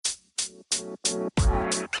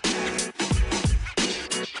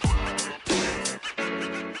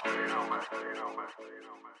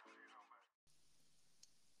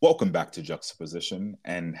Welcome back to Juxtaposition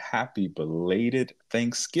and happy belated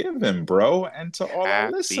Thanksgiving, bro, and to all our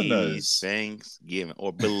Happy listeners. Thanksgiving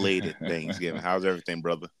or belated Thanksgiving. How's everything,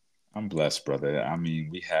 brother? I'm blessed, brother. I mean,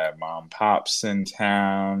 we had mom pops in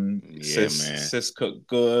town, Yeah, man. sis cooked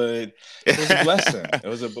good. It was a blessing. It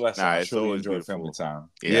was a blessing. Nah, I it's truly always enjoyed family beautiful. time.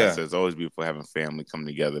 Yeah, Yeah, so it's always beautiful having family come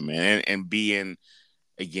together, man, and being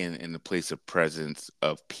again in the place of presence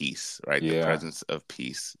of peace, right? The yeah, presence of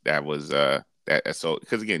peace. That was so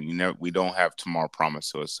because again, we don't have tomorrow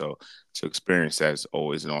promised to us, so to experience that is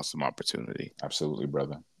always an awesome opportunity. absolutely,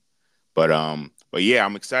 brother. But yeah,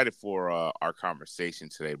 I'm excited for our conversation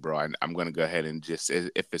today, bro. I'm gonna go ahead and just,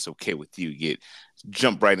 if it's okay with you,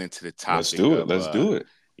 jump right into the Let's topic do it. of Let's do it.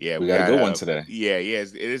 yeah, We we got a got good one today.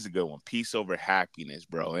 it is a good one. Peace over happiness,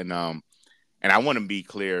 bro. And I want to be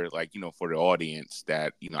clear, like, for the audience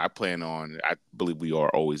that, I believe we are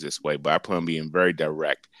always this way, but I plan on being very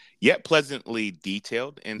direct, yet pleasantly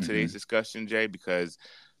detailed in today's Hmm. discussion, Jay, because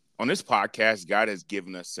on this podcast, God has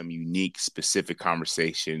given us some unique, specific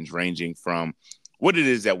conversations ranging from what it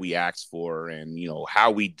is that we ask for and,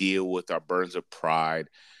 how we deal with our burdens of pride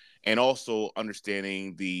and also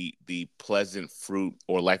understanding the pleasant fruit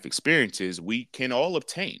or life experiences we can all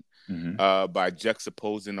obtain Hmm. by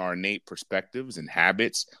juxtaposing our innate perspectives and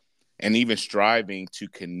habits and even striving to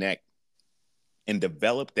connect and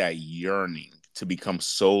develop that yearning to become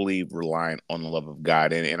solely reliant on the love of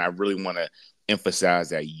God. And I really want to emphasize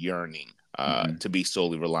that yearning Hmm. to be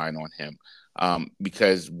solely reliant on Him.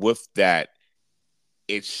 Because with that,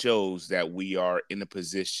 it shows that we are in a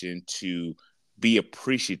position to be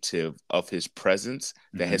appreciative of His presence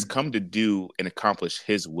that has Hmm. come to do and accomplish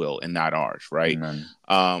His will and not ours, right?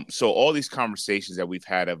 Amen. So all these conversations that we've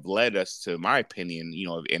had have led us to, my opinion,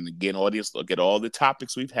 and again, audience, look at all the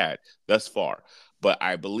topics we've had thus far. But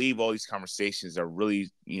I believe all these conversations are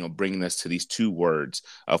really, bringing us to these two words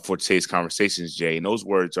for today's conversations, Jay. And those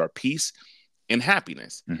words are peace and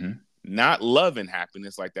happiness, Hmm. not love and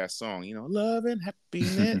happiness like that song, love and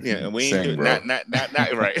happiness. Yeah, we ain't Same, doing bro.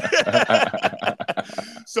 not right.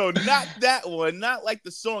 So not that one, not like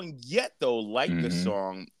the song yet though. Like the Hmm.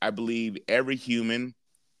 song, I believe every human,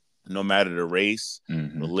 no matter the race,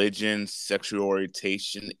 Hmm. religion, sexual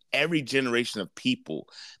orientation, every generation of people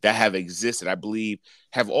that have existed, I believe,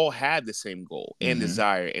 have all had the same goal and Hmm.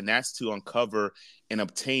 desire, and that's to uncover and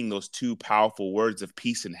obtain those two powerful words of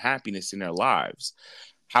peace and happiness in their lives.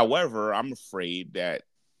 However, I'm afraid that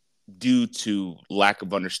due to lack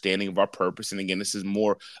of understanding of our purpose, and again, this is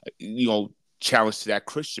more, challenge to that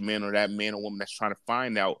Christian man or that man or woman that's trying to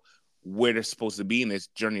find out where they're supposed to be in this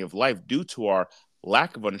journey of life, due to our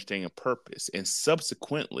lack of understanding of purpose and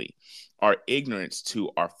subsequently our ignorance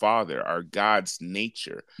to our Father, our God's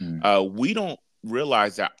nature. We don't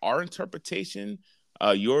realize that our interpretation,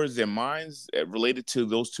 yours and mine's, related to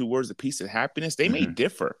those two words of peace and happiness, they may Hmm.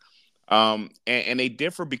 differ. And they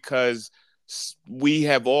differ because we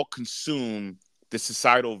have all consumed the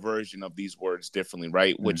societal version of these words differently,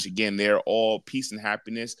 right? Which again, they're all peace and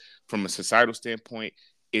happiness from a societal standpoint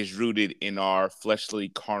is rooted in our fleshly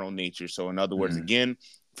carnal nature. So in other words, Hmm. again,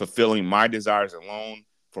 fulfilling my desires alone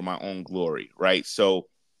for my own glory, right? So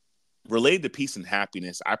related to peace and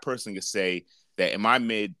happiness, I personally could say that in my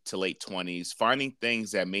mid to late 20s, finding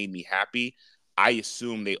things that made me happy, I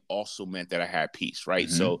assume they also meant that I had peace, right?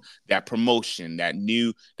 Hmm. So that promotion, that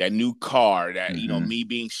new car, that Hmm. me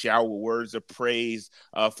being showered with words of praise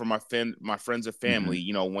from my friends and family,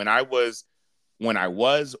 Hmm. when I was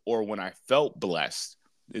or when I felt blessed,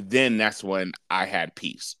 then that's when I had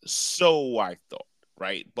peace. So I thought,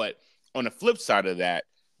 right? But on the flip side of that,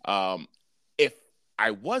 if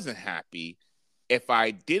I wasn't happy, if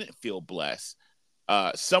I didn't feel blessed,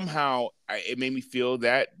 somehow it made me feel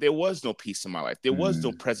that there was no peace in my life. There was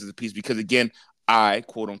no Hmm. presence of peace because, again, I,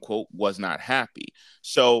 quote unquote, was not happy.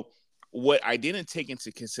 So, what I didn't take into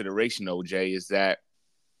consideration, OJ, is that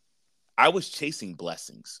I was chasing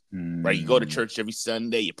blessings, right? You go to Hmm. church every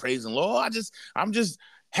Sunday, you're praising the Lord. I'm just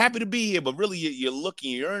happy to be here, but really you're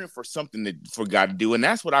looking, you're yearning for something for God to do, and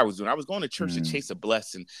that's what I was doing. I was going to church to Hmm. chase a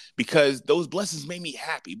blessing because those blessings made me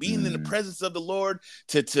happy. Being in the Hmm. presence of the Lord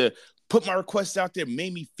to put my requests out there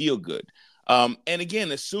made me feel good. And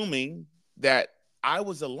again, assuming that I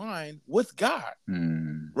was aligned with God,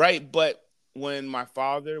 Hmm. right? But when my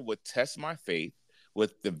father would test my faith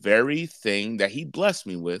with the very thing that he blessed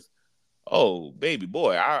me with, oh baby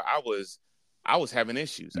boy, I was having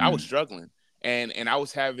issues. I was Hmm. struggling, and I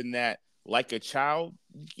was having that. like a child,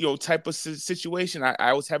 type of situation.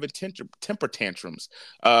 I was having temper tantrums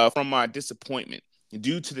from my disappointment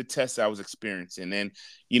due to the tests I was experiencing. And,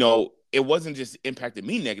 it wasn't just impacting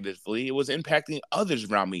me negatively, it was impacting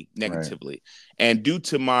others around me negatively. Right. And due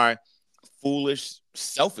to my foolish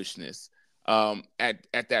selfishness,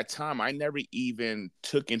 at that time, I never even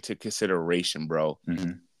took into consideration, bro,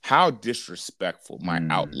 how disrespectful my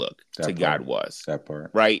outlook to God was. That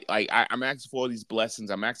part. Right? Like I'm asking for all these blessings.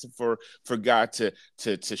 I'm asking for God to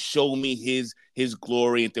show me his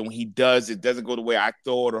glory. And then when he does, it doesn't go the way I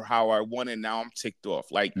thought or how I wanted. Now I'm ticked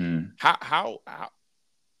off. Like how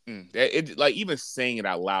it, like, even saying it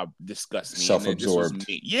out loud disgusts me. Self-absorbed.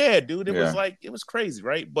 Me. Yeah, dude. It was crazy,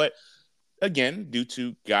 right? But again, due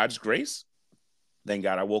to God's grace, thank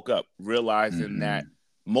God I woke up realizing that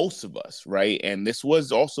most of us, right? And this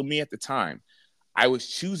was also me at the time, I was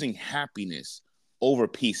choosing happiness over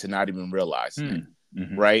peace and not even realizing it,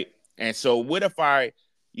 right? And so what if I,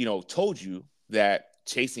 told you that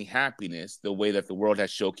chasing happiness, the way that the world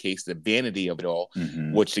has showcased the vanity of it all,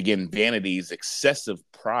 which again, vanity is excessive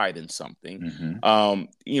pride in something,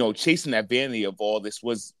 chasing that vanity of all this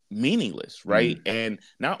was meaningless, right? And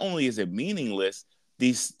not only is it meaningless,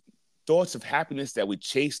 these thoughts of happiness that we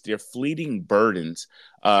chase, they're fleeting burdens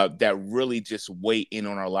that really just weigh in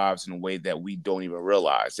on our lives in a way that we don't even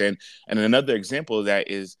realize. And another example of that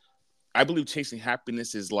is, I believe chasing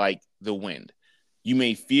happiness is like the wind. You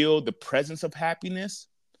may feel the presence of happiness,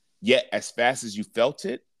 yet as fast as you felt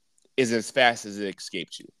it is as fast as it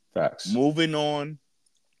escaped you. Facts. Moving on,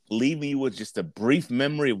 leaving you with just a brief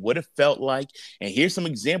memory of what it felt like. And here's some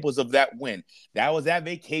examples of that wind. That was that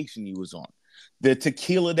vacation you was on. The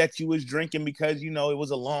tequila that you was drinking because, it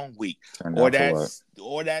was a long week. Or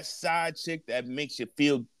that side chick that makes you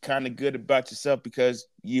feel kind of good about yourself because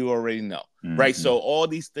you already know, right? So all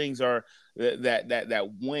these things are that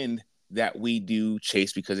wind that we do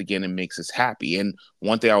chase because, again, it makes us happy. And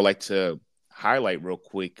one thing I would like to highlight real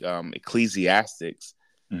quick, Ecclesiastes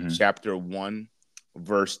chapter 1,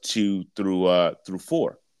 verse 2 through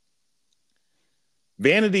 4.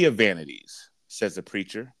 Vanity of vanities, says the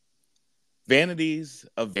preacher. Vanities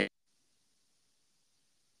of vanity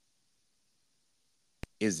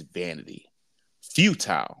is vanity,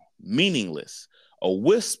 futile, meaningless, a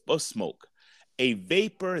wisp of smoke, a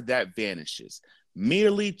vapor that vanishes,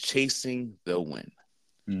 merely chasing the wind.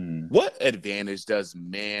 What advantage does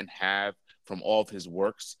man have from all of his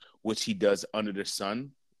works, which he does under the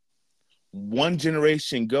sun? One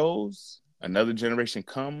generation goes, another generation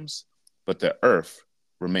comes, but the earth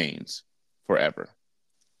remains forever.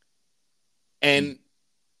 And,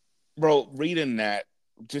 bro, reading that,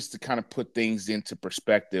 just to kind of put things into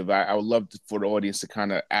perspective, I would love for the audience to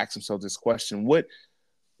kind of ask themselves this question. What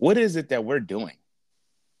is it that we're doing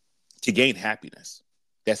to gain happiness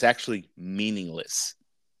that's actually meaningless?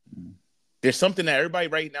 There's something that everybody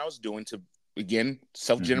right now is doing to, again,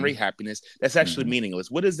 self-generate happiness that's actually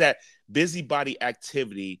meaningless. What is that busybody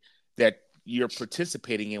activity that you're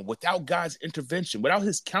participating in without God's intervention, without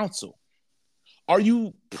his counsel? Are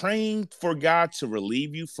you praying for God to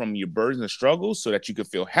relieve you from your burdens and struggles so that you can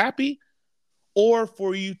feel happy, or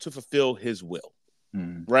for you to fulfill his will?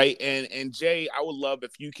 Right? And Jay, I would love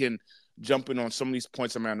if you can jump in on some of these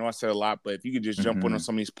points. I mean, I know I said a lot, but if you could just jump in on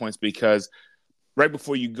some of these points, because right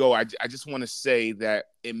before you go, I just want to say that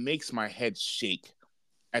it makes my head shake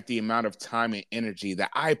at the amount of time and energy that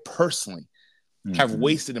I personally have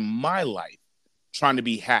wasted in my life trying to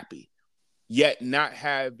be happy, yet not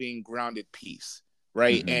having grounded peace,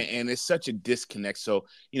 right? And it's such a disconnect. So,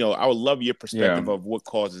 I would love your perspective of what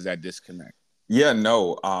causes that disconnect. Yeah,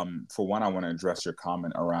 no. For one, I want to address your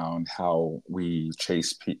comment around how we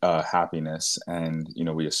chase happiness, and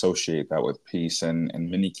we associate that with peace. And in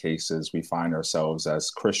many cases, we find ourselves as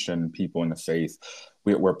Christian people in the faith,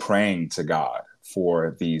 we're praying to God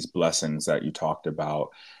for these blessings that you talked about.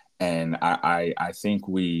 And I think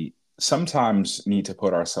we sometimes need to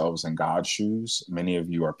put ourselves in God's shoes. Many of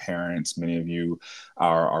you are parents, many of you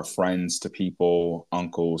are friends to people,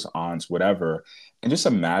 uncles, aunts, whatever. And just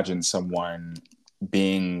imagine someone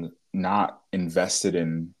being not invested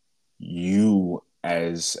in you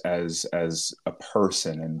as a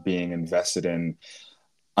person, and being invested in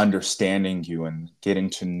understanding you and getting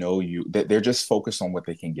to know you. They're just focused on what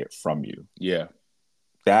they can get from you. Yeah.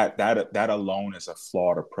 That alone is a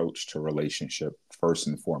flawed approach to relationship, first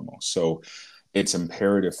and foremost. So it's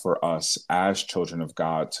imperative for us as children of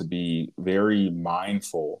God to be very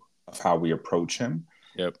mindful of how we approach him.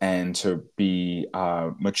 Yep. And to be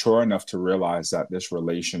mature enough to realize that this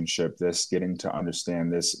relationship, this getting to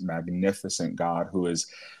understand this magnificent God who is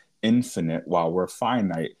infinite while we're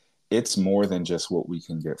finite, it's more than just what we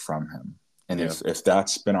can get from him. And Yeah. if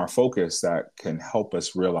that's been our focus, that can help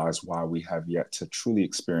us realize why we have yet to truly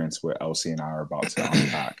experience what Elsie and I are about to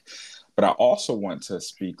unpack. But I also want to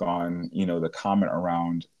speak on, the comment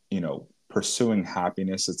around, pursuing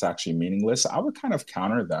happiness that's actually meaningless. I would kind of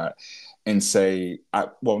counter that and say,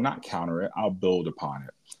 not counter it, I'll build upon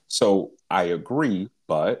it. So I agree,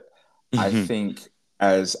 but I think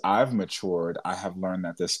as I've matured, I have learned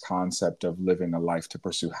that this concept of living a life to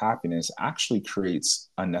pursue happiness actually creates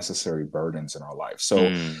unnecessary burdens in our life.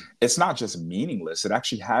 So it's not just meaningless, it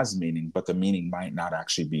actually has meaning, but the meaning might not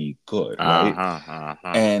actually be good, right?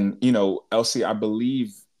 And, Elsie, I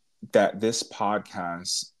believe that this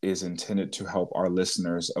podcast is intended to help our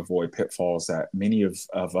listeners avoid pitfalls that many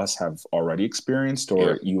of us have already experienced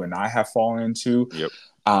or you and I have fallen into. Yep.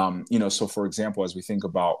 So for example, as we think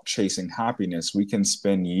about chasing happiness, we can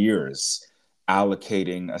spend years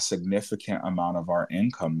allocating a significant amount of our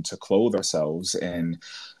income to clothe ourselves in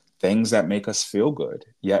things that make us feel good,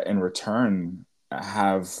 yet in return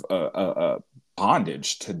have a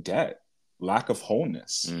bondage to debt, lack of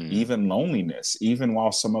wholeness, even loneliness, even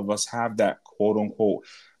while some of us have that quote unquote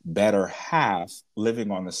better half living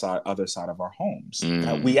on the other side of our homes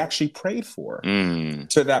that we actually prayed for.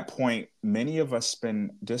 To that point, many of us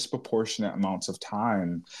spend disproportionate amounts of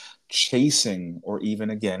time chasing or even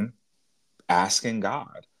again asking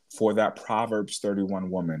God for that Proverbs 31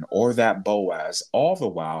 woman or that Boaz, all the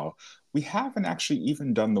while we haven't actually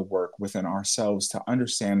even done the work within ourselves to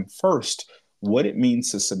understand first what it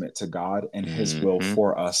means to submit to God and his will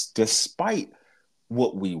for us despite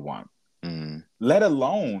what we want. Let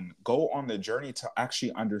alone go on the journey to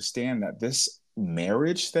actually understand that this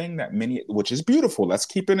marriage thing that which is beautiful, let's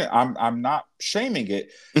keep it. I'm not shaming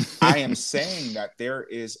it. I am saying that there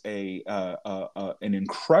is an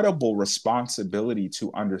incredible responsibility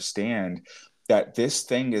to understand that this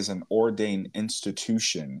thing is an ordained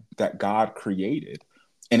institution that God created,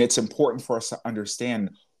 and it's important for us to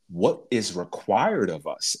understand what is required of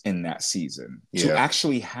us in that season to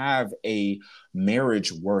actually have a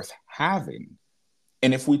marriage worth having.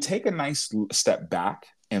 And if we take a nice step back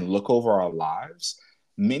and look over our lives,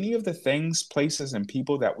 many of the things, places, and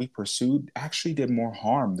people that we pursued actually did more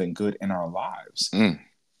harm than good in our lives.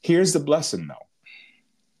 Here's the blessing, though.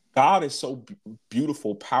 God is so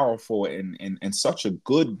beautiful, powerful, and such a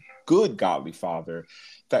good godly father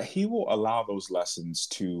that he will allow those lessons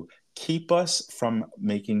to keep us from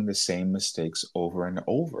making the same mistakes over and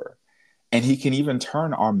over. And he can even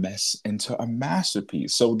turn our mess into a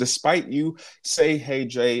masterpiece. So despite you say, hey,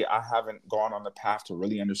 Jay, I haven't gone on the path to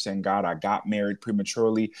really understand God, I got married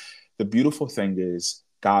prematurely, the beautiful thing is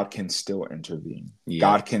God can still intervene.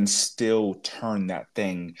 God can still turn that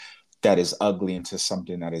thing that is ugly into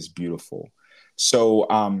something that is beautiful. So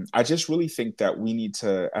I just really think that we need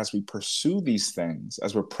to, as we pursue these things,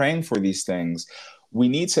 as we're praying for these things, we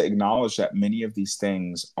need to acknowledge that many of these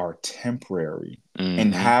things are temporary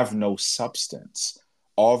and have no substance.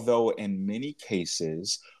 Although in many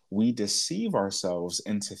cases, we deceive ourselves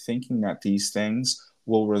into thinking that these things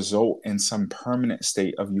will result in some permanent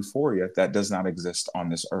state of euphoria that does not exist on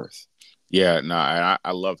this earth. Yeah, no,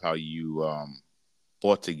 I love how you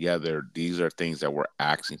brought together. These are things that we're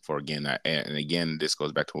asking for again. And again, this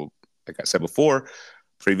goes back to, like I said before,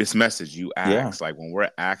 previous message, you ask, like when we're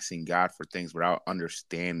asking God for things without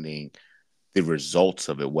understanding the results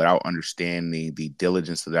of it, without understanding the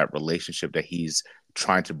diligence of that relationship that he's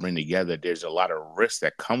trying to bring together, there's a lot of risk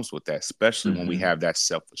that comes with that, especially when we have that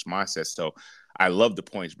selfish mindset. So I love the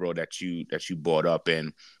points, bro, that you brought up.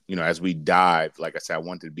 And, as we dive, like I said, I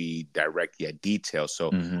wanted to be direct yet detailed.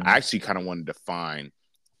 So I actually kind of wanted to define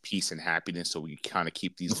peace and happiness, so we kind of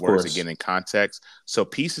keep these words again in context. So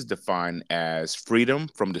peace is defined as freedom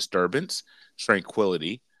from disturbance,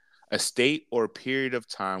 tranquility, a state or period of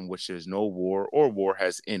time which there's no war or war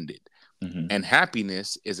has ended. And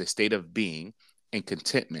happiness is a state of being and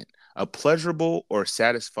contentment, a pleasurable or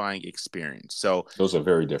satisfying experience. So those are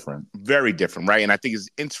very different, right? And I think it's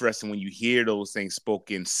interesting when you hear those things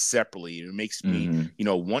spoken separately. It makes me,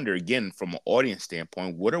 wonder again from an audience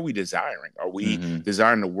standpoint, what are we desiring? Are we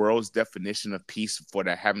desiring the world's definition of peace for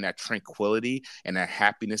that, having that tranquility and that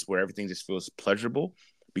happiness where everything just feels pleasurable?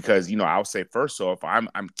 Because, I'll say first off,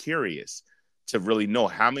 I'm curious to really know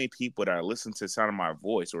how many people that are listening to the sound of my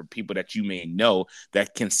voice, or people that you may know,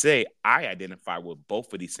 that can say, I identify with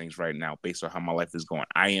both of these things right now based on how my life is going.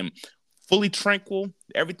 I am fully tranquil.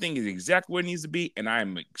 Everything is exactly where it needs to be. And I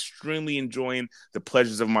am extremely enjoying the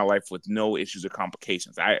pleasures of my life with no issues or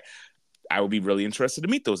complications. I would be really interested to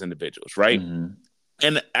meet those individuals, right?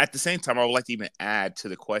 And at the same time, I would like to even add to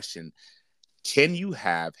the question, can you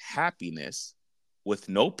have happiness with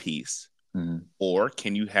no peace, Mm-hmm. or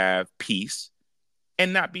can you have peace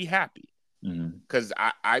and not be happy? Mm-hmm. Because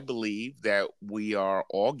I believe that we are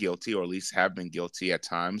all guilty, or at least have been guilty at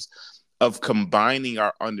times, of combining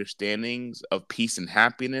our understandings of peace and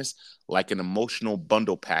happiness like an emotional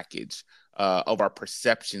bundle package of our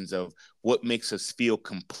perceptions of what makes us feel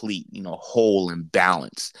complete, whole and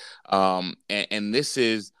balanced. And this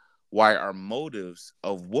is why our motives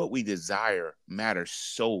of what we desire matter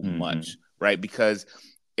so Mm-hmm. much, right? Because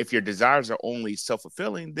if your desires are only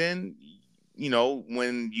self-fulfilling, then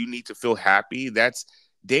when you need to feel happy, that's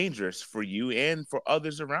dangerous for you and for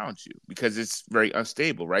others around you, because it's very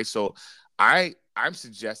unstable, right? So I'm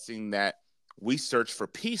suggesting that we search for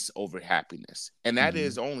peace over happiness. And that Mm-hmm.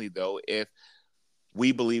 is only, though, if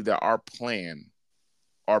we believe that our plan,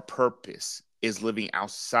 our purpose is living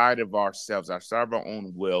outside of ourselves, outside of our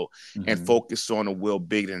own will, and Mm-hmm. focus on a will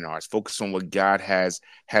bigger than ours, focus on what God has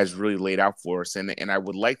really laid out for us. And I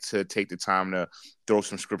would like to take the time to throw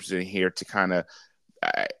some scriptures in here to kind of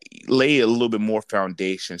lay a little bit more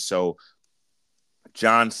foundation. So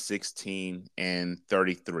John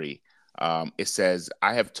 16:33, it says,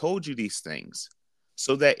 I have told you these things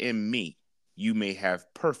so that in me you may have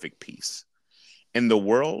perfect peace. In the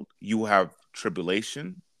world, you will have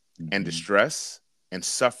tribulation and Mm-hmm. distress and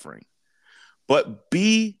suffering. But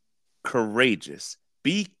be courageous,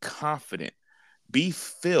 be confident, be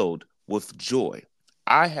filled with joy.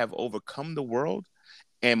 I have overcome the world,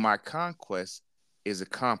 and my conquest is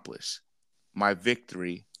accomplished. My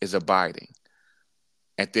victory is abiding.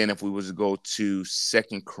 And then if we was to go to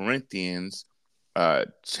Second Corinthians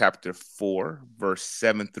chapter 4, verse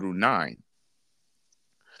 7-9,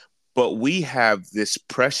 but we have this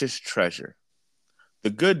precious treasure, the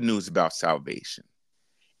good news about salvation,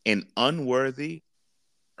 in unworthy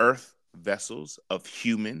earth vessels of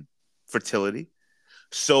human fertility,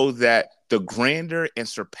 so that the grandeur and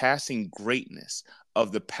surpassing greatness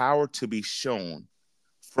of the power to be shown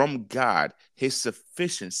from God, his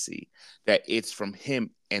sufficiency, that it's from him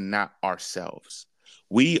and not ourselves.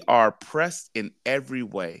 We are pressed in every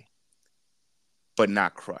way, but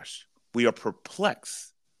not crushed. We are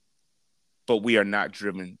perplexed, but we are not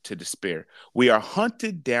driven to despair. We are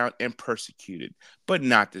hunted down and persecuted, but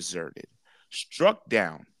not deserted. Struck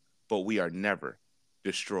down, but we are never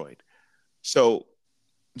destroyed. So,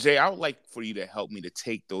 Jay, I would like for you to help me to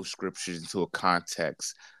take those scriptures into a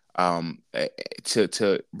context,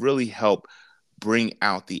 to really help bring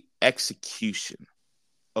out the execution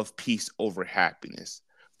of peace over happiness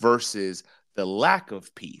versus the lack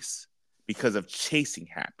of peace because of chasing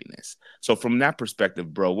happiness. So from that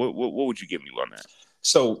perspective, bro, what would you give me on that?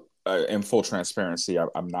 So, in full transparency,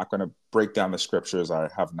 I'm not going to break down the scriptures. I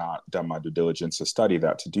have not done my due diligence to study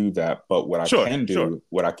that, to do that. But Sure, sure.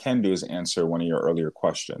 what I can do is answer one of your earlier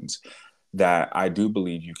questions. That I do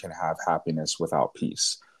believe you can have happiness without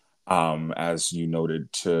peace. As you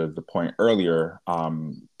noted to the point earlier,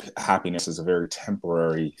 happiness is a very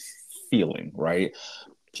temporary feeling, right?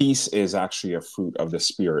 Peace is actually a fruit of the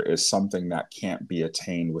spirit, is something that can't be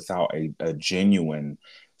attained without a genuine,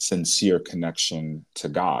 sincere connection to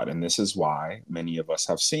God. And this is why many of us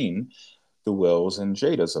have seen the Wills and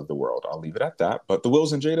Jadas of the world. I'll leave it at that. But the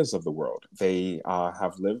Wills and Jadas of the world, they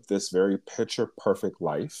have lived this very picture perfect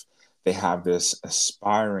life. They have this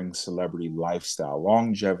aspiring celebrity lifestyle,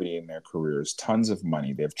 longevity in their careers, tons of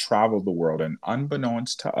money. They've traveled the world, and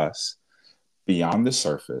unbeknownst to us, beyond the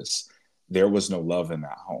surface, there was no love in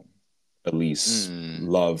that home. At least Mm,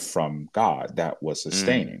 love from God that was mm,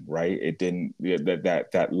 sustaining, right? It didn't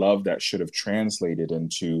that love that should have translated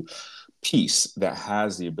into peace that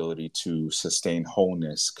has the ability to sustain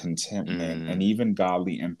wholeness, contentment, and mm, even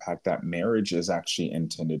godly impact that marriage is actually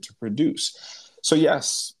intended to produce. So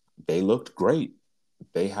yes, they looked great.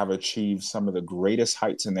 They have achieved some of the greatest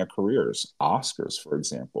heights in their careers, Oscars, for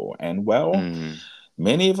example. And well, mm,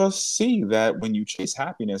 many of us see that when you chase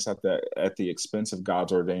happiness at the expense of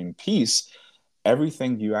God's ordained peace,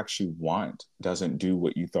 everything you actually want doesn't do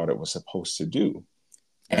what you thought it was supposed to do.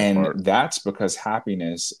 that And part. that's because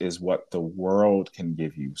happiness is what the world can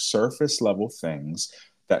give you, surface level things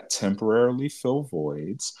that temporarily fill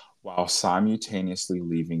voids while simultaneously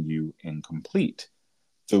leaving you incomplete.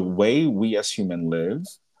 The way we as humans live,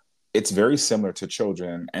 it's very similar to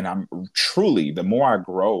children. And I'm truly, the more I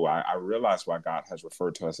grow, I realize why God has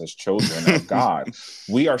referred to us as children of God.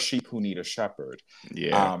 We are sheep who need a shepherd.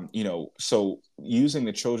 Yeah. So using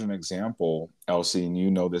the children example, Elsie, and you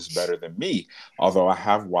know this better than me, although I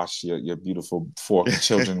have watched your beautiful four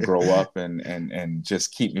children grow up and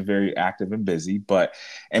just keep me very active and busy. But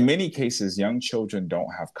in many cases, young children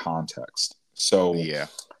don't have context. So Yeah.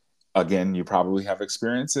 again, you probably have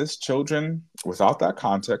experienced this. Children, without that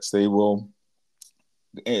context, they will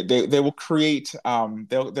create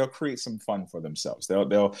they'll create some fun for themselves.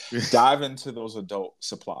 They'll dive into those adult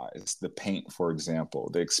supplies, the paint, for example,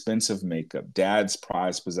 the expensive makeup, dad's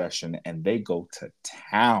prized possession, and they go to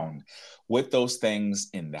town with those things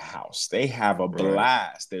in the house. They have a Right.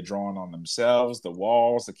 blast. They're drawing on themselves, the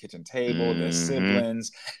walls, the kitchen table, their Mm-hmm.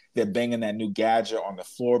 siblings. They're banging that new gadget on the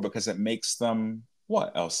floor because it makes them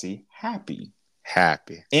what, Elsie? Happy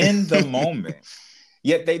Happy. in the moment.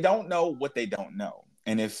 Yet they don't know what they don't know.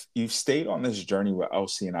 And if you've stayed on this journey with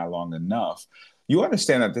Elsie and I long enough, you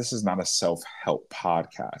understand that this is not a self help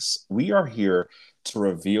podcast. We are here to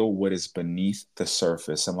reveal what is beneath the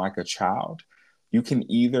surface. And like a child, you can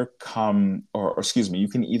either you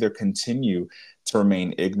can either continue to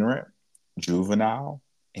remain ignorant, juvenile,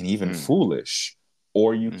 and even Mm, foolish,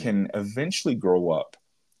 or you mm, can eventually grow up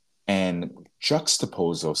and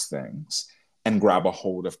juxtapose those things and grab a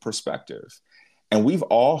hold of perspective. And we've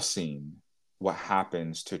all seen what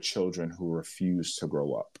happens to children who refuse to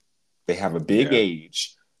grow up. They have a big yeah.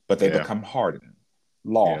 age, but they Yeah. become hardened,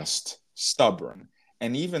 Yeah. lost, stubborn,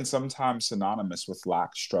 and even sometimes synonymous with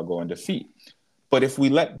lack, struggle, and defeat. But if we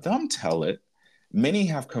let them tell it, many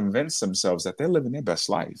have convinced themselves that they're living their best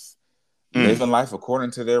life, Mm, living life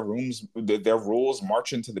according to their rules,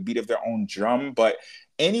 marching to the beat of their own drum. But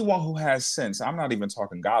anyone who has sense, I'm not even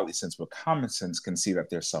talking godly sense, but common sense, can see that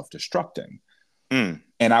they're self-destructing. mm,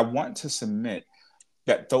 And I want to submit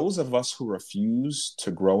that those of us who refuse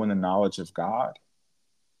to grow in the knowledge of God,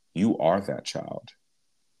 you are that child.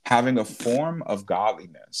 Having a form of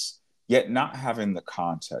godliness, yet not having the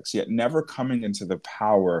context, yet never coming into the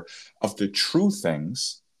power of the true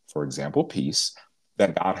things, for example, peace,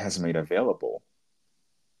 that God has made available.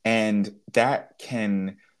 And that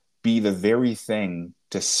can be the very thing,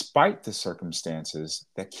 despite the circumstances,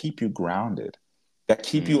 that keep you grounded, that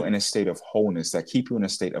keep you mm, in a state of wholeness, that keep you in a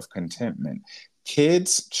state of contentment.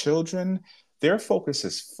 Kids, children, their focus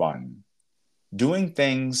is fun, doing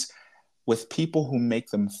things with people who make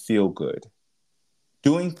them feel good,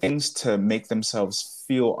 doing things to make themselves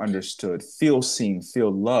feel understood, feel seen,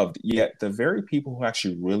 feel loved. Yet the very people who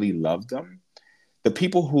actually really love them, the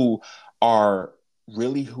people who are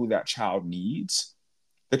really who that child needs,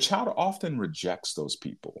 the child often rejects those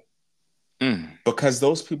people mm, because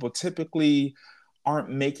those people typically aren't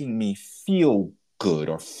making me feel good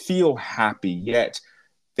or feel happy, yet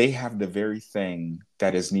they have the very thing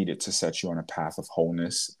that is needed to set you on a path of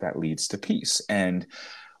wholeness that leads to peace. And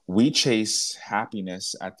we chase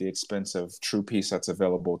happiness at the expense of true peace that's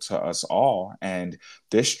available to us all. And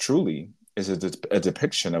this truly is a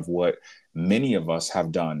depiction of what many of us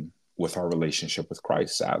have done with our relationship with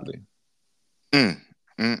Christ, sadly. mm,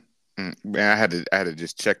 mm, mm. Man, I had to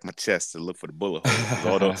just check my chest to look for the bullet holes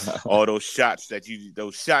because all those shots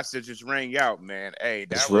that just rang out, man. Hey,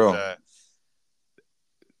 It's that was real.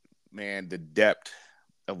 man, the depth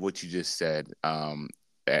of what you just said.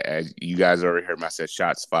 As you guys already heard, I said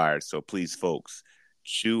shots fired. So please, folks,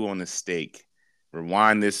 chew on the steak.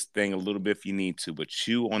 Rewind this thing a little bit if you need to, but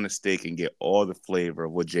chew on the steak and get all the flavor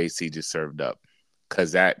of what JC just served up,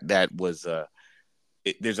 because that was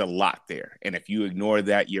there's a lot there, and if you ignore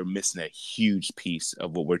that, you're missing a huge piece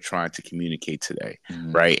of what we're trying to communicate today,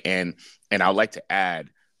 Mm-hmm. right? And I'd like to add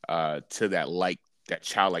to that, like that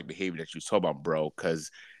childlike behavior that you talk about, bro,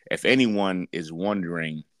 because if anyone is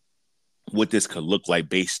wondering what this could look like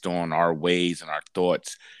based on our ways and our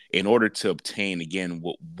thoughts in order to obtain, again,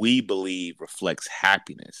 what we believe reflects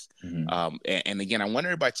happiness. Mm-hmm. And again, I want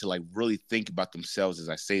everybody to like really think about themselves as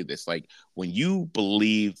I say this. Like, when you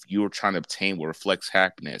believe you're trying to obtain what reflects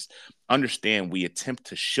happiness, understand we attempt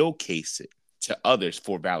to showcase it to others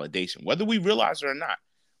for validation, whether we realize it or not,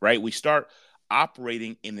 right? We start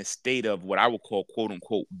operating in the state of what I would call, quote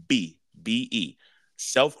unquote, BE,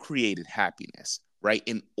 self created happiness, right?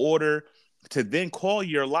 In order to then call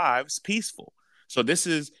your lives peaceful. So this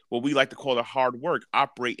is what we like to call the hard work,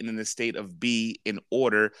 operating in the state of B in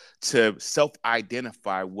order to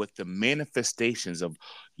self-identify with the manifestations of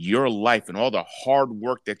your life and all the hard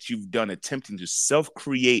work that you've done attempting to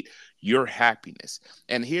self-create your happiness.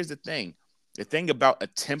 And here's the thing about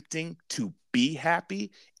attempting to be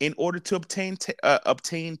happy in order to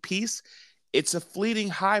obtain peace, it's a fleeting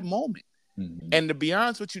high moment. Mm-hmm. And to be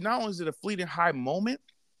honest with you, not only is it a fleeting high moment,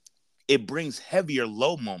 it brings heavier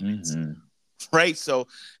low moments, Mm-hmm. right? So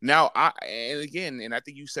now and I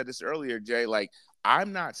think you said this earlier, Jay, like,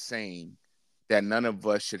 I'm not saying that none of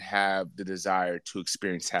us should have the desire to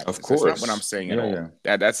experience Of happiness. That's not what I'm course. saying at Yeah, all.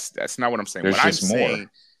 yeah. That's not what I'm saying. What There's I'm just saying,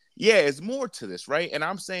 more. yeah, it's more to this, right? And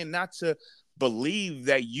I'm saying not to believe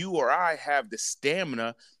that you or I have the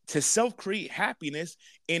stamina to self-create happiness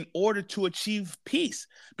in order to achieve peace.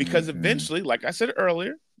 Because eventually, like I said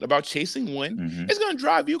earlier, about chasing wind, it's going to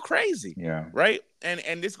drive you crazy. Yeah. Right.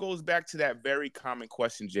 And this goes back to that very common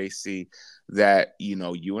question, JC, that,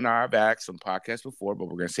 you and I have asked on podcasts before, but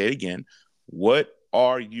we're going to say it again. What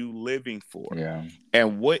are you living for? Yeah.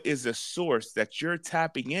 And what is the source that you're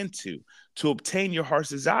tapping into to obtain your heart's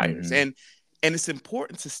desires? And it's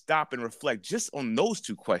important to stop and reflect just on those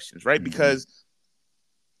two questions, right? Because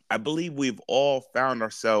I believe we've all found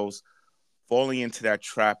ourselves falling into that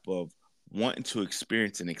trap of wanting to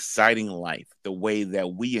experience an exciting life the way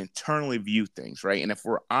that we internally view things, right? And if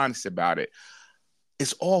we're honest about it,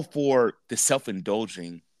 it's all for the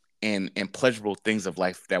self-indulging and pleasurable things of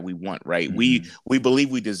life that we want, right? We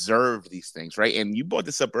believe we deserve these things, right? And you brought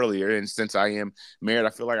this up earlier, and since I am married,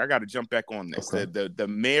 I feel like I got to jump back on this. Okay. The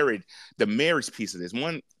marriage piece of this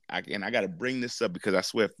one. I got to bring this up because I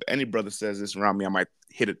swear, if any brother says this around me, I might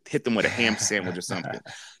hit them with a ham sandwich or something.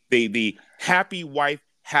 The happy wife,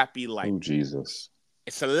 happy life. Oh, Jesus.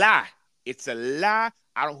 It's a lie. It's a lie.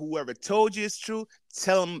 I don't. Whoever told you it's true,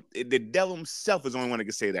 tell them the devil himself is the only one that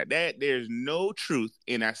can say that. There's no truth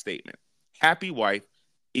in that statement. Happy wife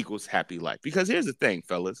equals happy life. Because here's the thing,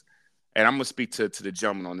 fellas, and I'm gonna speak to the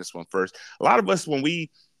gentleman on this one first. A lot of us, when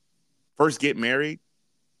we first get married,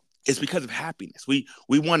 it's because of happiness. We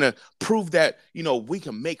want to prove that, we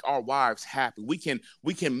can make our wives happy. We can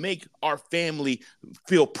make our family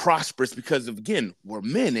feel prosperous because of, again, we're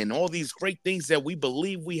men and all these great things that we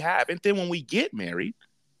believe we have. And then when we get married,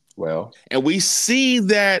 and we see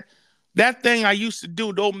that thing I used to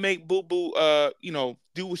do don't make boo boo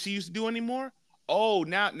do what she used to do anymore. Oh,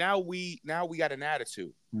 now we got an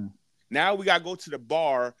attitude. Now we got to go to the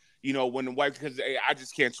bar, when the wife, because I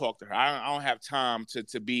just can't talk to her. I don't have time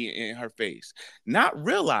to be in her face. Not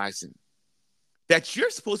realizing that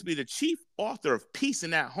you're supposed to be the chief author of peace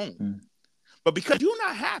in that home. But because you're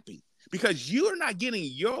not happy, because you're not getting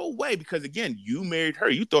your way, because, again, you married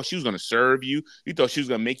her. You thought she was going to serve you. You thought she was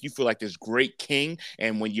going to make you feel like this great king.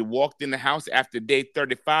 And when you walked in the house after day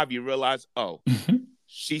 35, you realize,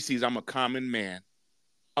 she sees I'm a common man.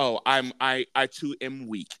 Oh, I too am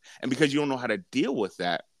weak. And because you don't know how to deal with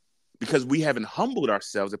that, because we haven't humbled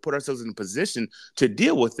ourselves and put ourselves in a position to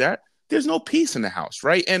deal with that, there's no peace in the house,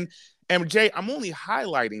 right? And Jay, I'm only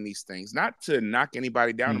highlighting these things, not to knock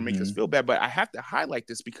anybody down or make us feel bad, but I have to highlight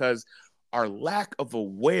this because our lack of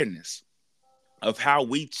awareness of how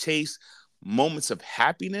we chase moments of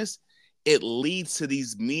happiness, it leads to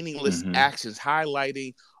these meaningless actions,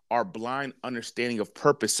 highlighting our blind understanding of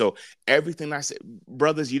purpose. So everything I said,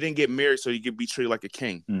 brothers, you didn't get married so you could be treated like a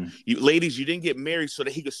king. You ladies, you didn't get married so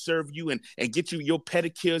that he could serve you and get you your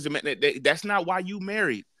pedicures. And that's not why you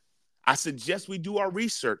married. I suggest we do our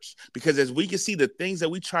research, because as we can see the things that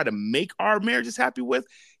we try to make our marriages happy with,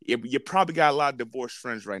 you probably got a lot of divorced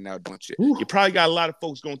friends right now, don't you? You probably got a lot of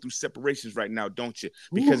folks going through separations right now, don't you?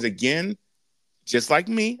 Because again, just like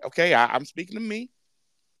me, okay, I'm speaking to me,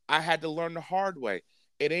 I had to learn the hard way.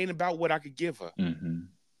 It ain't about what I could give her.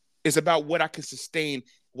 It's about what I can sustain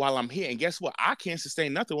while I'm here. And guess what? I can't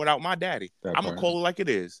sustain nothing without my daddy. I'm going to call it like it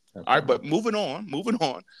is. All right, but moving on.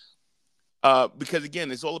 Because,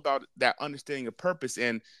 again, it's all about that understanding of purpose.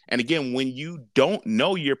 And again, when you don't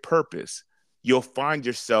know your purpose, you'll find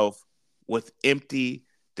yourself with empty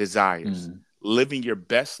desires, living your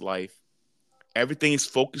best life. Everything is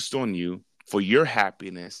focused on you for your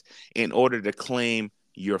happiness in order to claim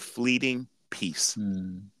your fleeting peace.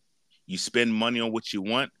 You spend money on what you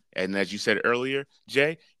want, and as you said earlier,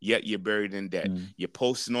 Jay, yet you're buried in debt. You're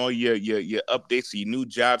posting all your updates of your new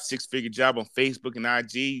job, 6-figure job on Facebook and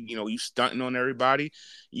IG. You stunting on everybody.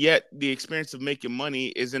 Yet the experience of making money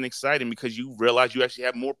isn't exciting because you realize you actually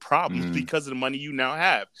have more problems because of the money you now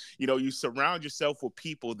have. You surround yourself with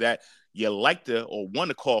people that you like to or want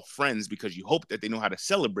to call friends because you hope that they know how to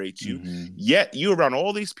celebrate you. Yet you're around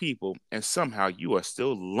all these people and somehow you are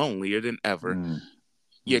still lonelier than ever.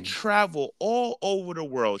 You travel all over the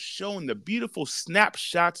world showing the beautiful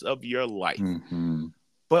snapshots of your life.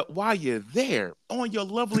 But while you're there on your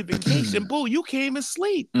lovely vacation, boo, you can't even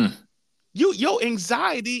sleep. Your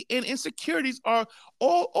anxiety and insecurities are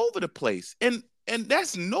all over the place. And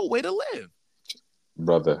that's no way to live.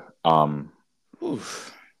 Brother,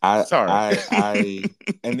 Oof. Sorry.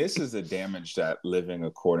 And this is the damage that living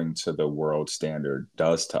according to the world standard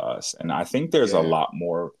does to us. And I think there's a lot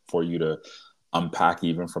more for you to unpack,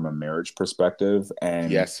 even from a marriage perspective. And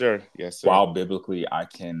yes, sir. While biblically I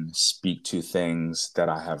can speak to things that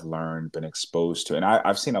I have learned, been exposed to, and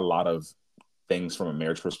I've seen a lot of things from a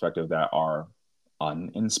marriage perspective that are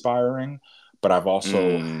uninspiring, but I've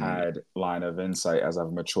also had line of insight as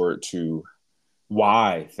I've matured to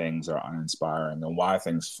why things are uninspiring and why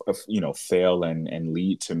things fail and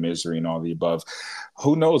lead to misery and all the above.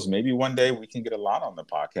 Who knows, maybe one day we can get a lot on the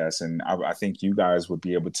podcast, and I think you guys would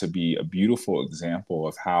be able to be a beautiful example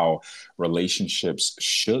of how relationships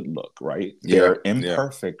should look, right? Yeah, They're yeah,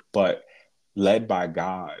 imperfect but led by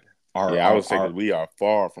God. yeah. I would say because we are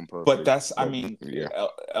far from But perfect, that's, I but mean, yeah,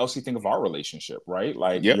 Elsie, think of our relationship, right?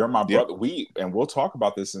 Like, yep, you're my yep, brother. And we'll talk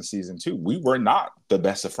about this in season 2. We were not the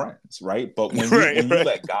best of friends, right? But right, when you right,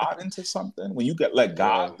 let God into something, when you let yeah,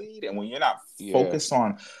 God lead, and when you're not yeah, focused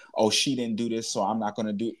on, oh, she didn't do this, so I'm not going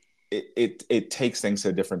to do it, it takes things to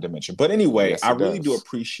a different dimension. But anyway, yes, I it really do does.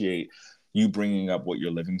 appreciate you bringing up what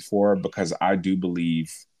you're living for, because I do believe,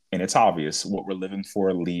 and it's obvious, what we're living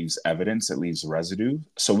for leaves evidence, it leaves residue.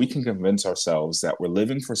 So we can convince ourselves that we're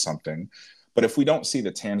living for something, but if we don't see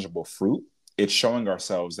the tangible fruit, it's showing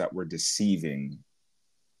ourselves that we're deceiving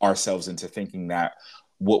ourselves into thinking that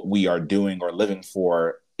what we are doing or living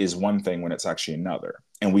for is one thing when it's actually another.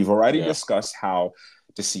 And we've already Yeah, discussed how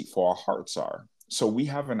deceitful our hearts are. So we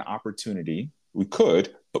have an opportunity, we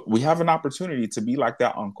could, but we have an opportunity to be like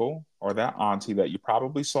that uncle or that auntie that you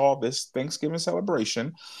probably saw this Thanksgiving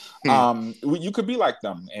celebration. hmm. You could be like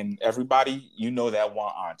them, and everybody, that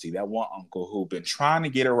one auntie, that one uncle who've been trying to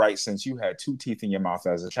get it right since you had 2 teeth in your mouth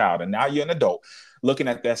as a child, and now you're an adult, looking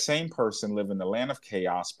at that same person live in the land of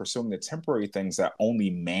chaos, pursuing the temporary things that only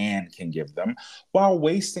man can give them, while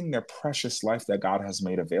wasting their precious life that God has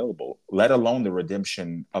made available, let alone the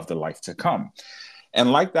redemption of the life to come.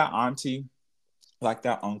 And like that auntie, like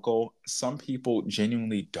that uncle, some people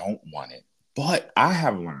genuinely don't want it. But I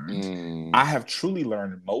Mm, have truly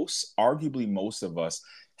learned, arguably most of us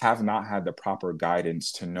have not had the proper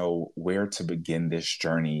guidance to know where to begin this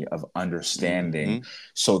journey of understanding, hmm.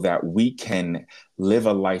 so that we can live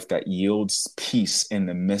a life that yields peace in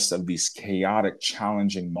the midst of these chaotic,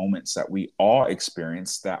 challenging moments that we all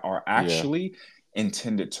experience, that are Yeah, actually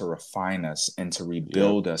intended to refine us and to yeah,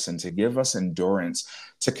 rebuild us and to give us endurance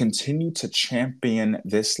to continue to champion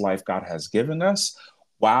this life God has given us,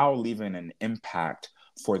 while leaving an impact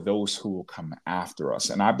for those who will come after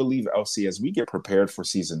us. And I believe, Elsie, as we get prepared for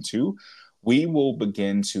season 2, we will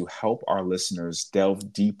begin to help our listeners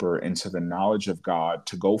delve deeper into the knowledge of God,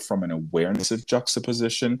 to go from an awareness of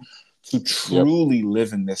juxtaposition to yep, truly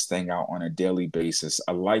living this thing out on a daily basis,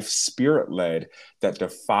 a life spirit led that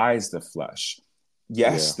defies the flesh.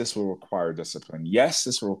 Yes, yeah, this will require discipline. Yes,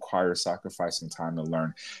 this will require sacrificing time to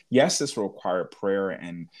learn. Yes, this will require prayer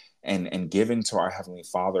and giving to our Heavenly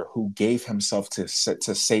Father, who gave Himself to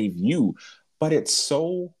save you. But it's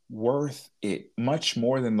so worth it, much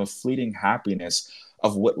more than the fleeting happiness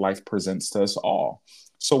of what life presents to us all.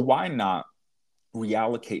 So why not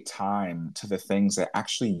reallocate time to the things that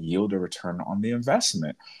actually yield a return on the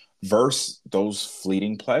investment, versus those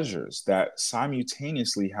fleeting pleasures that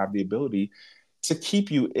simultaneously have the ability to keep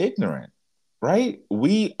you ignorant, right?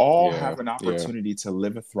 We all yeah, have an yeah. opportunity to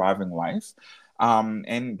live a thriving life.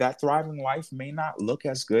 And that thriving life may not look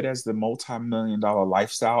as good as the multi-million-dollar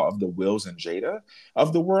lifestyle of the Wills and Jada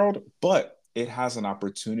of the world, but it has an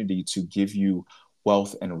opportunity to give you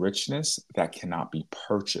wealth and richness that cannot be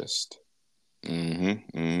purchased.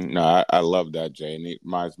 No, I love that, Jay, and it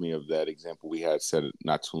reminds me of that example we had said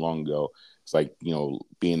not too long ago. It's like,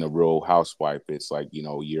 being a real housewife. It's like,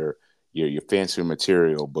 you're fancy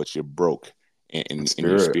material, but you're broke in your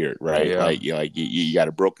Spirit. spirit, right? Yeah. You got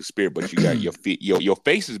a broken spirit, but you got your feet, your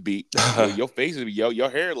face is beat, your face is your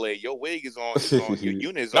hair laid, your wig is on, your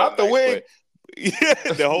unit is all Not the nice, wig. but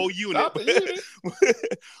yeah, the whole unit. Not the unit.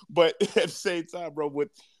 But at the same time, bro,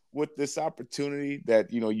 with this opportunity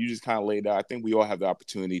that you just kind of laid out, I think we all have the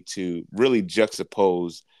opportunity to really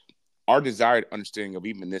juxtapose our desired understanding of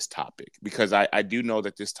even this topic, because I do know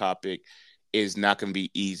that this topic is not going to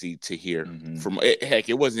be easy to hear Mm-hmm. from. Heck,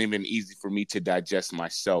 it wasn't even easy for me to digest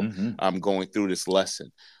myself Mm-hmm. going through this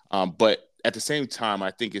lesson. But at the same time,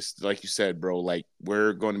 I think it's like you said, bro, like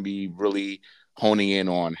we're going to be really honing in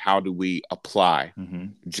on how do we apply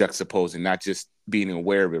Mm-hmm. juxtaposing, not just being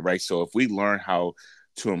aware of it, right? So if we learn how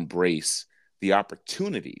to embrace the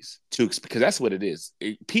opportunities because that's what it is.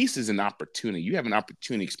 Peace is an opportunity. You have an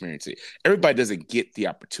opportunity to experience it. Everybody doesn't get the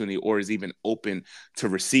opportunity or is even open to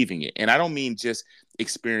receiving it. And I don't mean just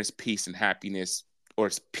experience peace and happiness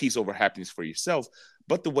or peace over happiness for yourself,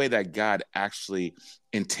 but the way that God actually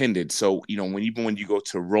intended. So, when you go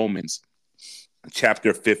to Romans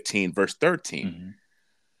chapter 15, verse 13, Mm-hmm.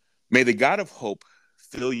 may the God of hope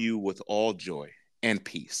fill you with all joy and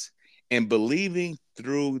peace, and believing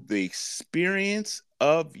through the experience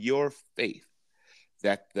of your faith,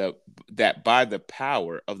 that by the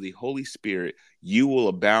power of the Holy Spirit you will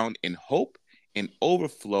abound in hope and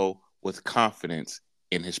overflow with confidence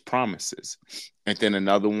in his promises. And then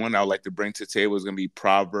another one I would like to bring to the table is going to be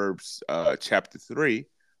Proverbs chapter 3,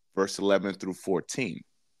 verse 11 through 14.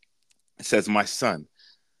 It says, "My son,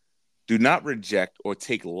 do not reject or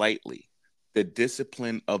take lightly the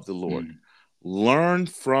discipline of the Lord. Learn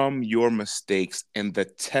from your mistakes and the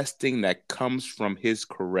testing that comes from his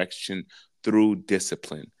correction through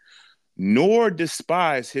discipline, nor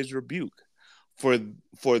despise his rebuke.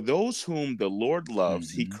 For those whom the Lord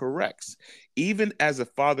loves, he corrects, even as a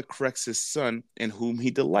father corrects his son in whom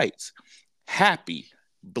he delights. Happy,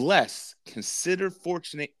 blessed, considered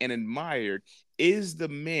fortunate, and admired is the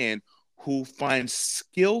man who finds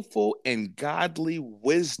skillful and godly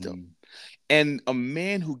wisdom, and a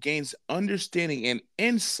man who gains understanding and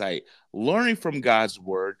insight, learning from God's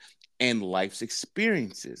word and life's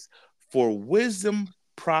experiences. For wisdom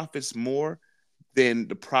profits more than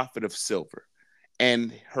the profit of silver,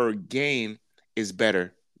 and her gain is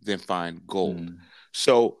better than fine gold."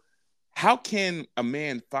 So how can a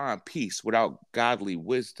man find peace without godly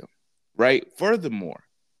wisdom, right? Furthermore,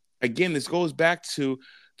 again, this goes back to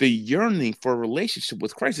the yearning for a relationship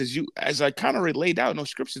with Christ. As I kind of laid out in those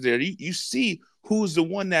scriptures there, you see who's the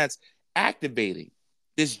one that's activating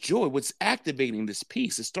this joy, what's activating this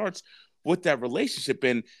peace. It starts with that relationship.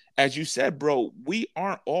 And as you said, bro, we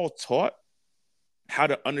aren't all taught how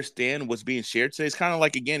to understand what's being shared today. It's kind of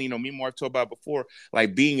like, again, me and Mark talked about before,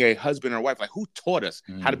 like being a husband or wife. Like, who taught us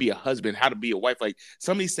how to be a husband, how to be a wife? Like,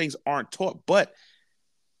 some of these things aren't taught, but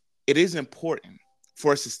it is important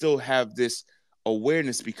for us to still have this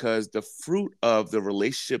awareness, because the fruit of the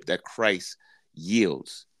relationship that Christ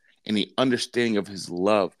yields and the understanding of his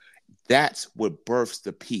love, that's what births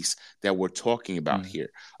the peace that we're talking about here.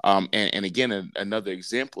 And again, another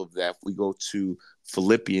example of that, if we go to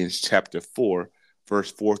Philippians chapter 4,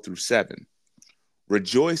 verse 4 through 7.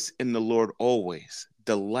 "Rejoice in the Lord always.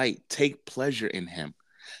 Delight, take pleasure in him.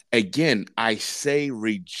 Again, I say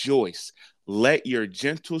rejoice. Let your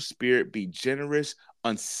gentle spirit be generous,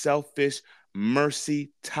 unselfish,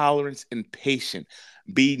 mercy, tolerance, and patient.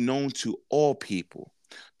 Be known to all people.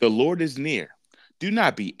 The Lord is near. Do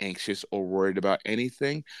not be anxious or worried about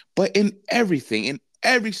anything, but in everything, in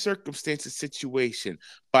every circumstance and situation,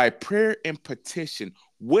 by prayer and petition,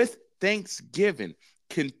 with thanksgiving,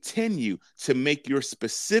 continue to make your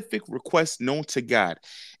specific requests known to God.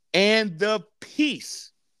 And the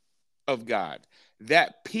peace of God,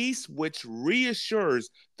 that peace which reassures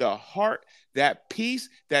the heart, that peace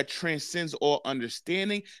that transcends all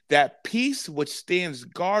understanding, that peace which stands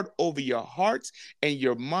guard over your hearts and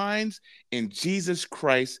your minds in Jesus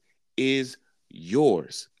Christ, is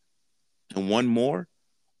yours." And one more,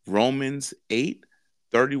 Romans 8,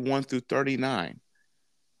 31 through 39.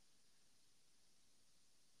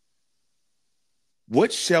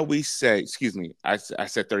 "What shall we say?" Excuse me, I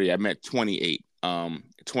said 30. I meant 28.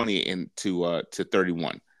 28 into to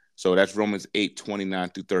 31. So that's Romans 8, 29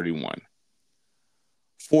 through 31.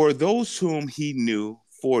 "For those whom he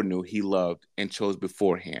foreknew, he loved and chose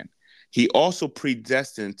beforehand. He also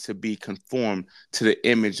predestined to be conformed to the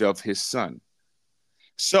image of his son,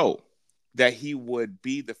 so that he would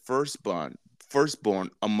be the firstborn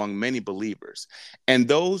among many believers. And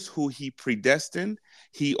those who he predestined,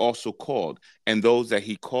 he also called. And those that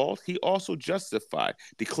he called, he also justified,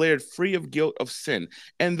 declared free of guilt of sin.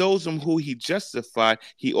 And those who he justified,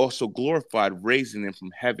 he also glorified, raising them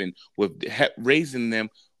from heaven, raising them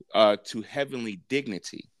to heavenly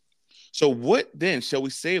dignity. So what then shall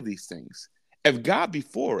we say of these things? If God be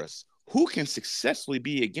for us, who can successfully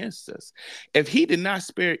be against us? If he did not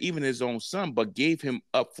spare even his own son, but gave him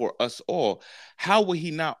up for us all, how will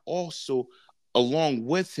he not also, along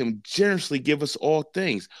with him, generously give us all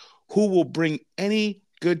things? Who will bring any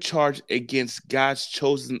good charge against God's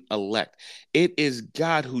chosen elect? It is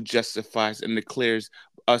God who justifies and declares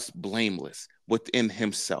us blameless within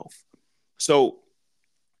himself." So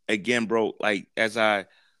again, bro, like, as I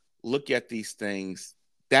look at these things,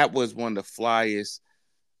 that was one of the flyest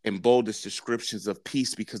and boldest descriptions of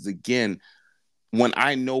peace, because again, when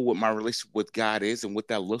I know what my relationship with God is and what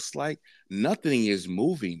that looks like, nothing is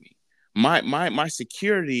moving me. My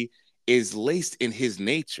security is laced in his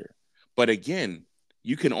nature. But again,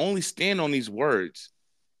 you can only stand on these words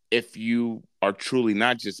if you are truly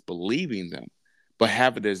not just believing them, but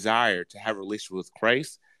have a desire to have a relationship with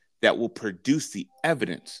Christ that will produce the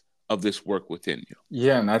evidence of this work within you.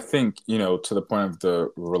 Yeah, and I think, to the point of the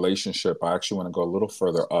relationship, I actually want to go a little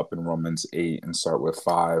further up in Romans 8 and start with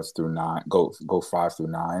 5 through 9, go 5 through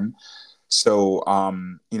 9. So,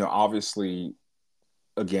 obviously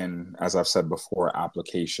again, as I've said before,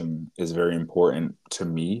 application is very important to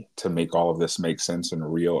me to make all of this make sense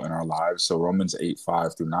and real in our lives. So Romans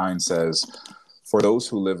 8:5-9 says, "For those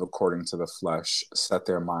who live according to the flesh set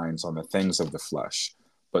their minds on the things of the flesh,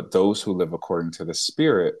 but those who live according to the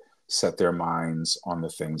Spirit set their minds on the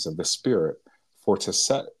things of the Spirit. For to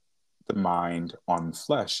set the mind on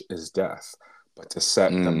flesh is death, but to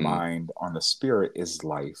set the Mm, mind on the Spirit is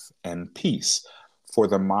life and peace. For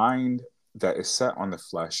the mind that is set on the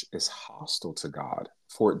flesh is hostile to God,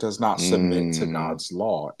 for it does not submit to mm, God's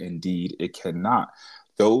law. Indeed, it cannot.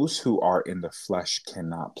 Those who are in the flesh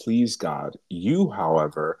cannot please God. You,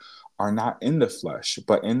 however, are not in the flesh,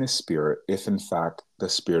 but in the Spirit, if in fact the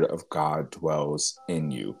Spirit of God dwells in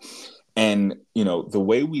you." And, the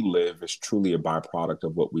way we live is truly a byproduct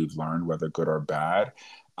of what we've learned, whether good or bad.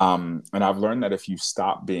 And I've learned that if you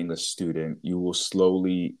stop being a student, you will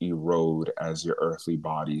slowly erode as your earthly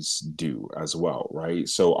bodies do as well, right?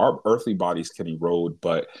 So our earthly bodies can erode,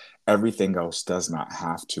 but everything else does not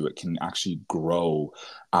have to. It can actually grow,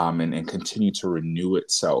 and continue to renew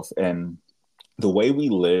itself. And the way we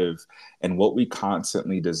live and what we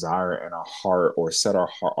constantly desire in our heart or set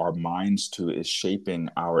our minds to is shaping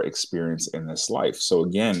our experience in this life. So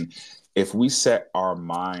again, if we set our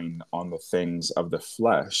mind on the things of the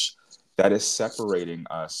flesh, that is separating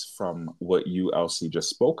us from what you, Elsie, just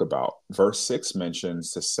spoke about. Verse 6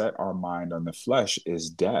 mentions to set our mind on the flesh is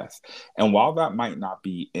death. And while that might not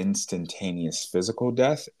be instantaneous physical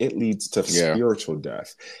death, it leads to yeah, spiritual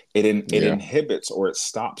death. It yeah, inhibits or it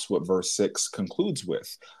stops what verse 6 concludes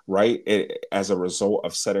with, right? As a result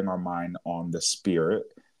of setting our mind on the Spirit,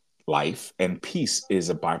 life and peace is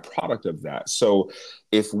a byproduct of that. So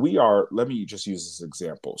if we are, let me just use this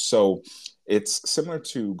example. So it's similar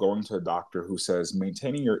to going to a doctor who says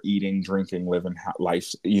maintaining your eating, drinking, living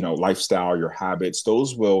life, lifestyle, your habits,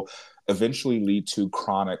 those will eventually lead to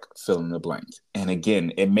chronic fill in the blank. And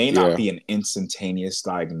again, it may not yeah, be an instantaneous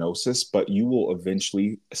diagnosis, but you will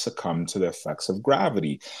eventually succumb to the effects of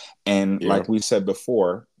gravity. And yeah. like we said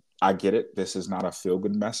before, I get it. This is not a feel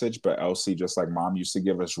good message, but Elsie, just like mom used to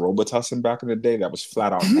give us Robitussin back in the day, that was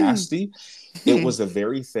flat out nasty. It was the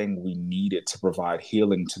very thing we needed to provide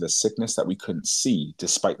healing to the sickness that we couldn't see,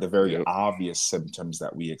 despite the very Yep. obvious symptoms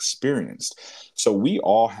that we experienced. So we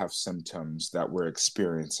all have symptoms that we're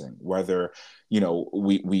experiencing, whether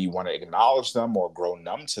we want to acknowledge them or grow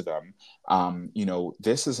numb to them.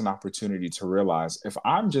 This is an opportunity to realize if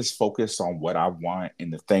I'm just focused on what I want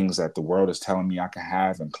and the things that the world is telling me I can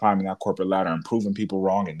have and climbing that corporate ladder and proving people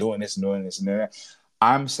wrong and doing this and doing this and that,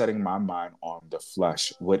 I'm setting my mind on the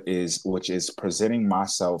flesh, which is presenting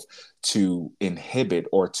myself to inhibit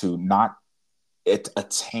or to not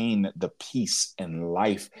attain the peace and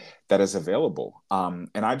life that is available. And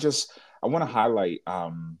I want to highlight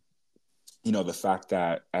the fact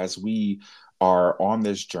that as we are on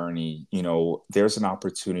this journey, there's an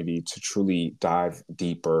opportunity to truly dive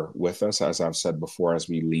deeper with us, as I've said before, as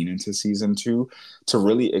we lean into season 2, to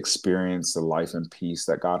really experience the life and peace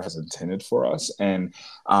that God has intended for us. And,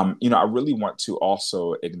 I really want to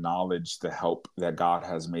also acknowledge the help that God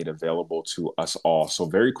has made available to us all. So,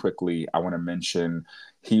 very quickly, I want to mention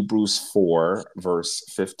Hebrews 4, verse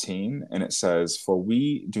 15, and it says, "For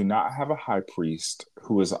we do not have a high priest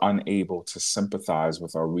who is unable to sympathize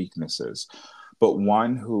with our weaknesses, but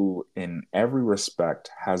one who in every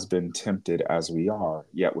respect has been tempted as we are,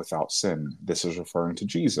 yet without sin." This is referring to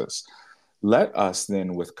Jesus. "Let us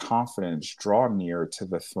then with confidence draw near to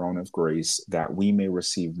the throne of grace that we may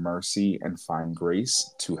receive mercy and find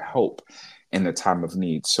grace to help in the time of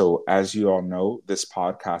need." So, as you all know, this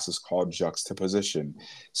podcast is called Juxtaposition,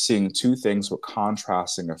 seeing two things with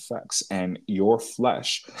contrasting effects. And your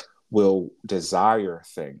flesh will desire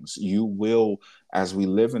things. You will, as we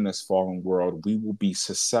live in this fallen world, we will be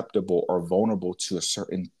susceptible or vulnerable to a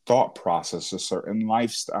certain thought process, a certain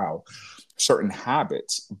lifestyle, certain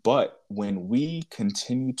habits. But when we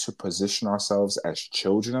continue to position ourselves as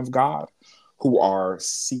children of God who are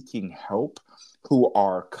seeking help, who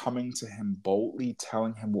are coming to Him boldly,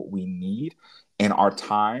 telling Him what we need in our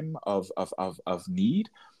time of need,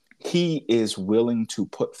 He is willing to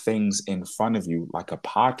put things in front of you, like a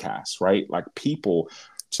podcast, right? Like people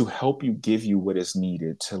to help you, give you what is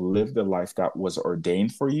needed to live the life that was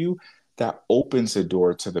ordained for you, that opens the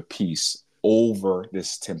door to the peace over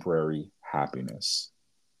this temporary happiness.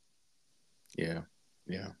 Yeah.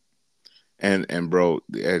 Yeah. And bro,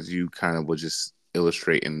 as you kind of was just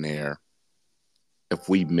illustrating there, if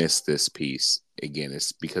we miss this piece again,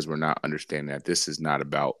 it's because we're not understanding that this is not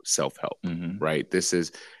about self-help, Mm-hmm. right? This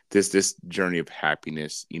is this journey of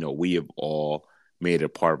happiness. We have all made a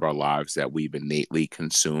part of our lives that we've innately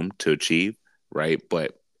consumed to achieve. right?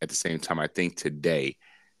 But at the same time, I think today,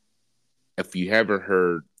 if you ever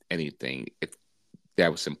heard anything, if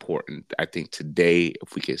that was important, I think today,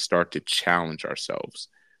 if we could start to challenge ourselves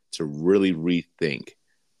to really rethink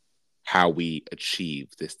how we achieve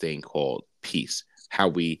this thing called peace, how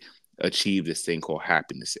we achieve this thing called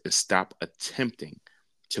happiness, and stop attempting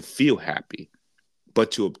to feel happy,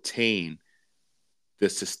 but to obtain the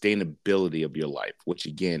sustainability of your life, which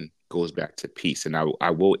again goes back to peace. And I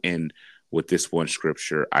will end with this one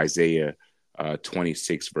scripture, Isaiah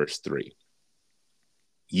 26, verse 3.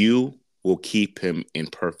 You will keep him in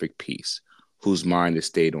perfect peace, whose mind is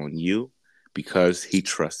stayed on you because he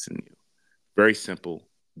trusts in you. Very simple,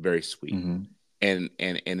 very sweet. Mm-hmm. And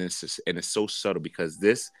it's so subtle because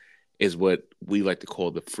this is what we like to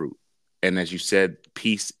call the fruit. And as you said,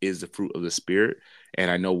 peace is the fruit of the spirit. And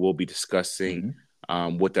I know we'll be discussing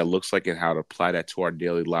what that looks like and how to apply that to our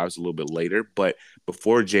daily lives a little bit later. But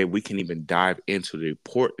before, Jay, we can even dive into the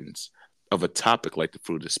importance of a topic like the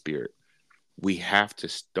fruit of the spirit, we have to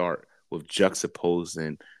start with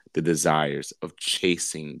juxtaposing the desires of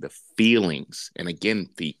chasing the feelings. And again,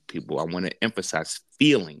 people, I want to emphasize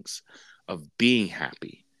feelings of being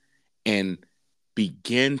happy and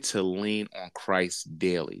begin to lean on Christ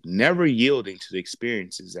daily, never yielding to the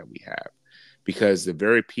experiences that we have, because the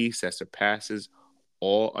very peace that surpasses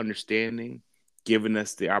all understanding, giving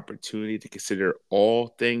us the opportunity to consider all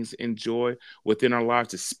things in joy within our lives,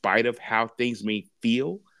 despite of how things may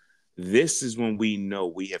feel. This is when we know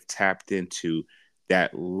we have tapped into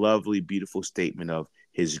that lovely, beautiful statement of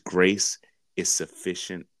his grace is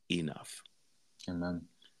sufficient enough. Amen.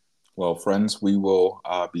 Well, friends, we will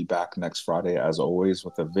be back next Friday, as always,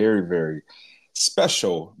 with a very, very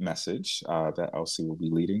special message that Elsie will be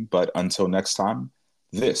leading. But until next time,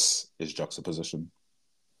 this is Juxtaposition.